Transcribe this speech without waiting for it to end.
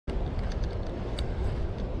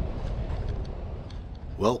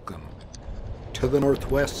Welcome to the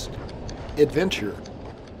Northwest Adventure,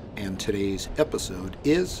 and today's episode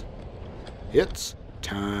is It's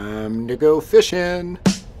Time to Go Fishing!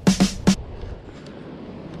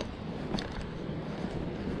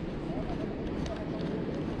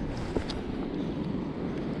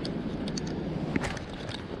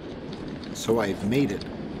 So I've made it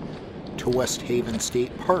to West Haven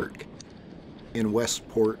State Park in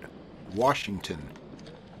Westport, Washington,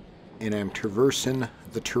 and I'm traversing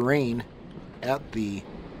the terrain at the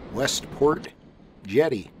Westport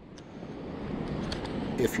Jetty.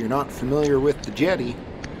 If you're not familiar with the Jetty,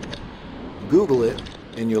 Google it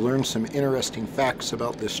and you'll learn some interesting facts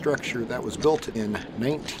about this structure that was built in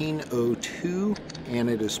 1902, and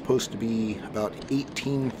it is supposed to be about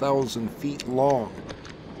 18,000 feet long.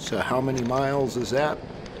 So how many miles is that?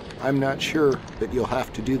 I'm not sure, but you'll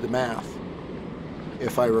have to do the math.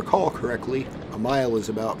 If I recall correctly, a mile is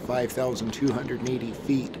about 5,280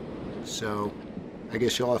 feet, so I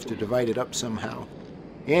guess you'll have to divide it up somehow.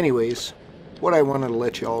 Anyways, what I wanted to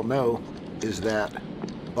let you all know is that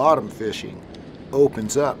bottom fishing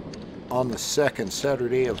opens up on the second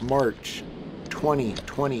Saturday of March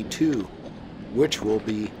 2022, which will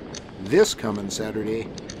be this coming Saturday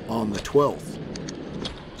on the 12th.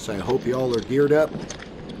 So I hope you all are geared up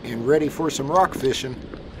and ready for some rock fishing,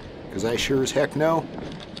 because I sure as heck know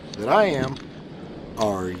that I am.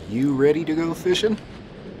 Are you ready to go fishing?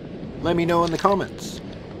 Let me know in the comments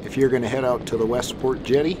if you're going to head out to the Westport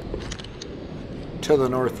Jetty, to the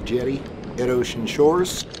North Jetty at Ocean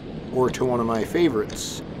Shores, or to one of my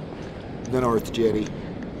favorites, the North Jetty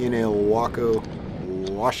in Ilwaco,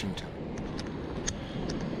 Washington.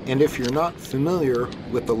 And if you're not familiar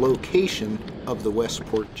with the location of the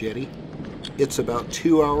Westport Jetty, it's about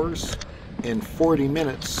 2 hours and 40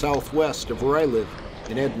 minutes southwest of where I live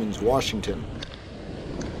in Edmonds, Washington.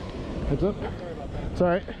 Heads up. It's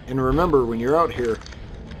alright. And remember, when you're out here,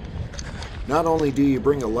 not only do you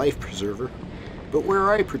bring a life preserver, but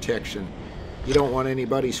wear eye protection. You don't want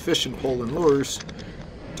anybody's fishing pole and lures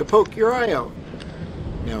to poke your eye out.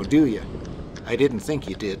 Now, do you? I didn't think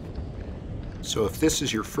you did. So if this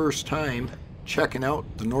is your first time checking out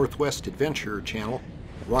the Northwest Adventurer channel,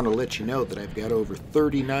 I want to let you know that I've got over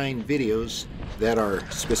 39 videos that are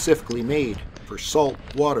specifically made for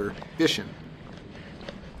saltwater fishing.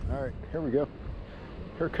 Alright, here we go.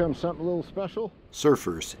 Here comes something a little special.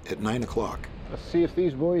 Surfers at 9 o'clock. Let's see if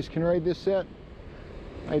these boys can ride this set.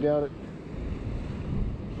 I doubt it.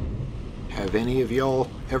 Have any of y'all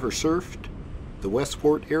ever surfed the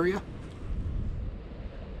Westport area?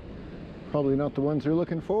 Probably not the ones they're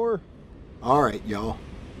looking for. Alright, y'all.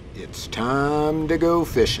 It's time to go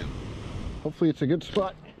fishing. Hopefully it's a good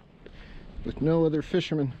spot with no other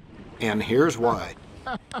fishermen. And here's why.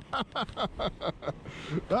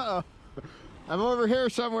 Uh-oh. I'm over here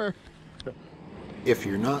somewhere. If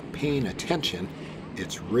you're not paying attention,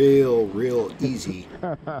 it's real easy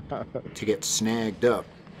to get snagged up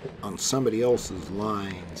on somebody else's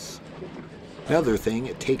lines. Another thing,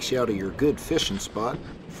 it takes you out of your good fishing spot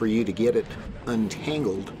for you to get it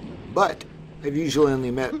untangled. But I've usually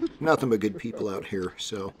only met nothing but good people out here,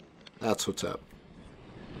 so that's what's up.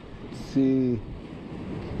 Let's see.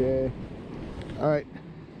 Okay. Alright.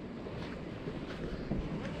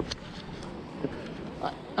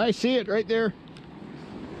 I see it right there.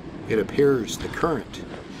 It appears the current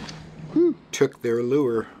took their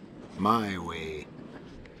lure my way.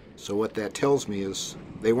 So what that tells me is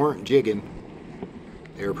they weren't jigging.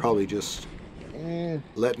 They were probably just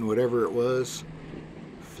letting whatever it was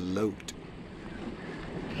float.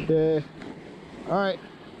 Okay. Alright.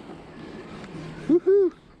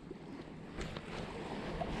 Woohoo!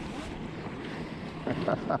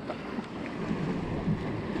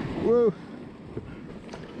 Woo!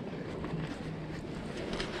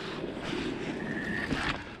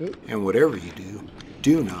 And whatever you do,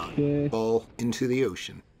 do not fall into the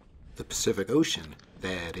ocean. The Pacific Ocean,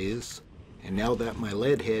 that is. And now that my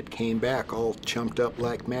lead head came back all chumped up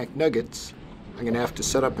like McNuggets, I'm going to have to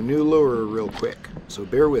set up a new lure real quick. So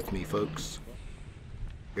bear with me, folks.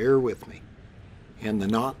 Bear with me. And the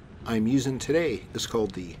knot I'm using today is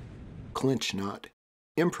called the clinch knot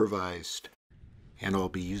improvised. And I'll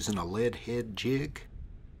be using a lead head jig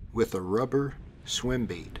with a rubber swim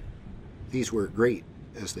bait. These work great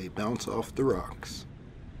as they bounce off the rocks.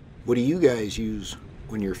 What do you guys use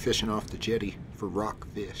when you're fishing off the jetty for rock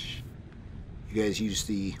fish? You guys use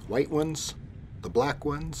the white ones, the black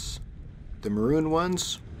ones, the maroon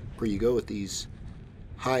ones, or you go with these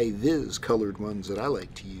high-vis colored ones that I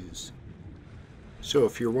like to use? So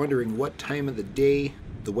if you're wondering what time of the day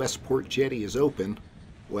the Westport Jetty is open,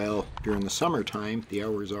 well, during the summertime, the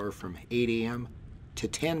hours are from 8 a.m. to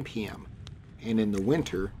 10 p.m. And in the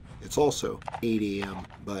winter, it's also 8 a.m.,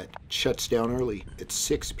 but shuts down early at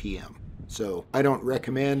 6 p.m. So I don't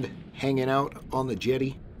recommend hanging out on the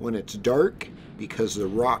jetty when it's dark because the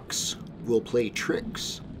rocks will play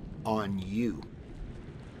tricks on you.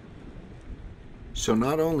 So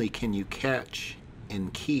not only can you catch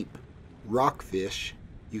and keep rockfish,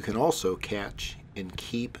 you can also catch and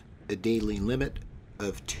keep a daily limit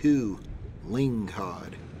of 2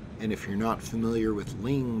 lingcod. And if you're not familiar with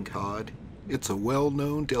lingcod, it's a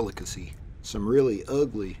well-known delicacy. Some really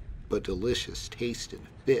ugly but delicious tasting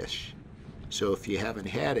fish. So if you haven't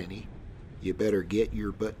had any, you better get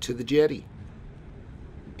your butt to the jetty.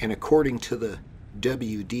 And according to the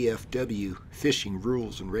WDFW fishing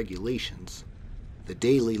rules and regulations, the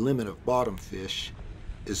daily limit of bottom fish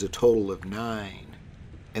is a total of 9,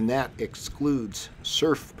 and that excludes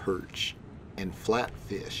surf perch and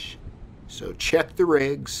flatfish. So check the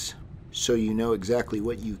regs so you know exactly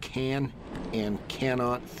what you can and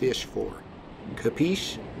cannot fish for.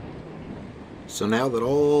 Capiche? So now that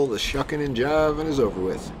all the shucking and jiving is over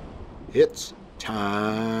with, it's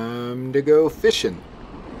time to go fishing.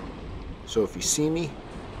 So if you see me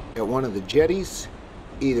at one of the jetties,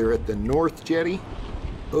 either at the North Jetty,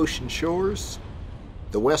 Ocean Shores,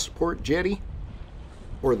 the Westport Jetty,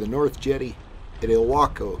 or the North Jetty at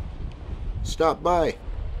Ilwaco, stop by,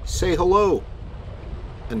 say hello.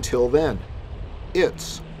 Until then,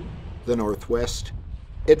 it's the Northwest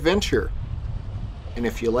Adventure. And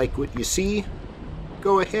if you like what you see,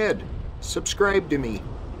 go ahead, subscribe to me,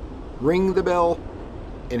 ring the bell,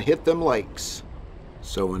 and hit them likes.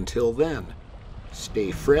 So until then,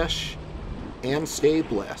 stay fresh and stay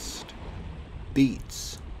blessed.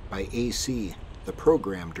 Beats by AC, the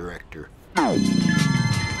program director.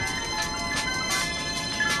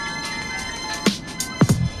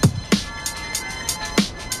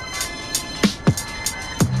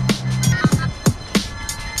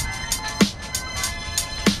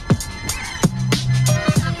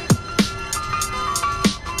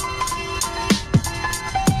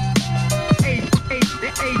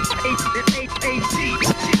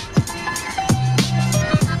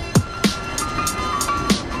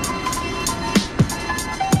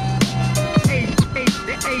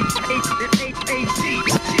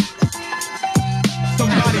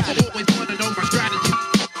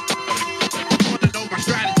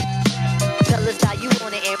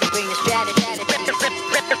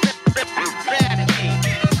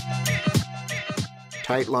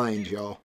 Tight lines, y'all.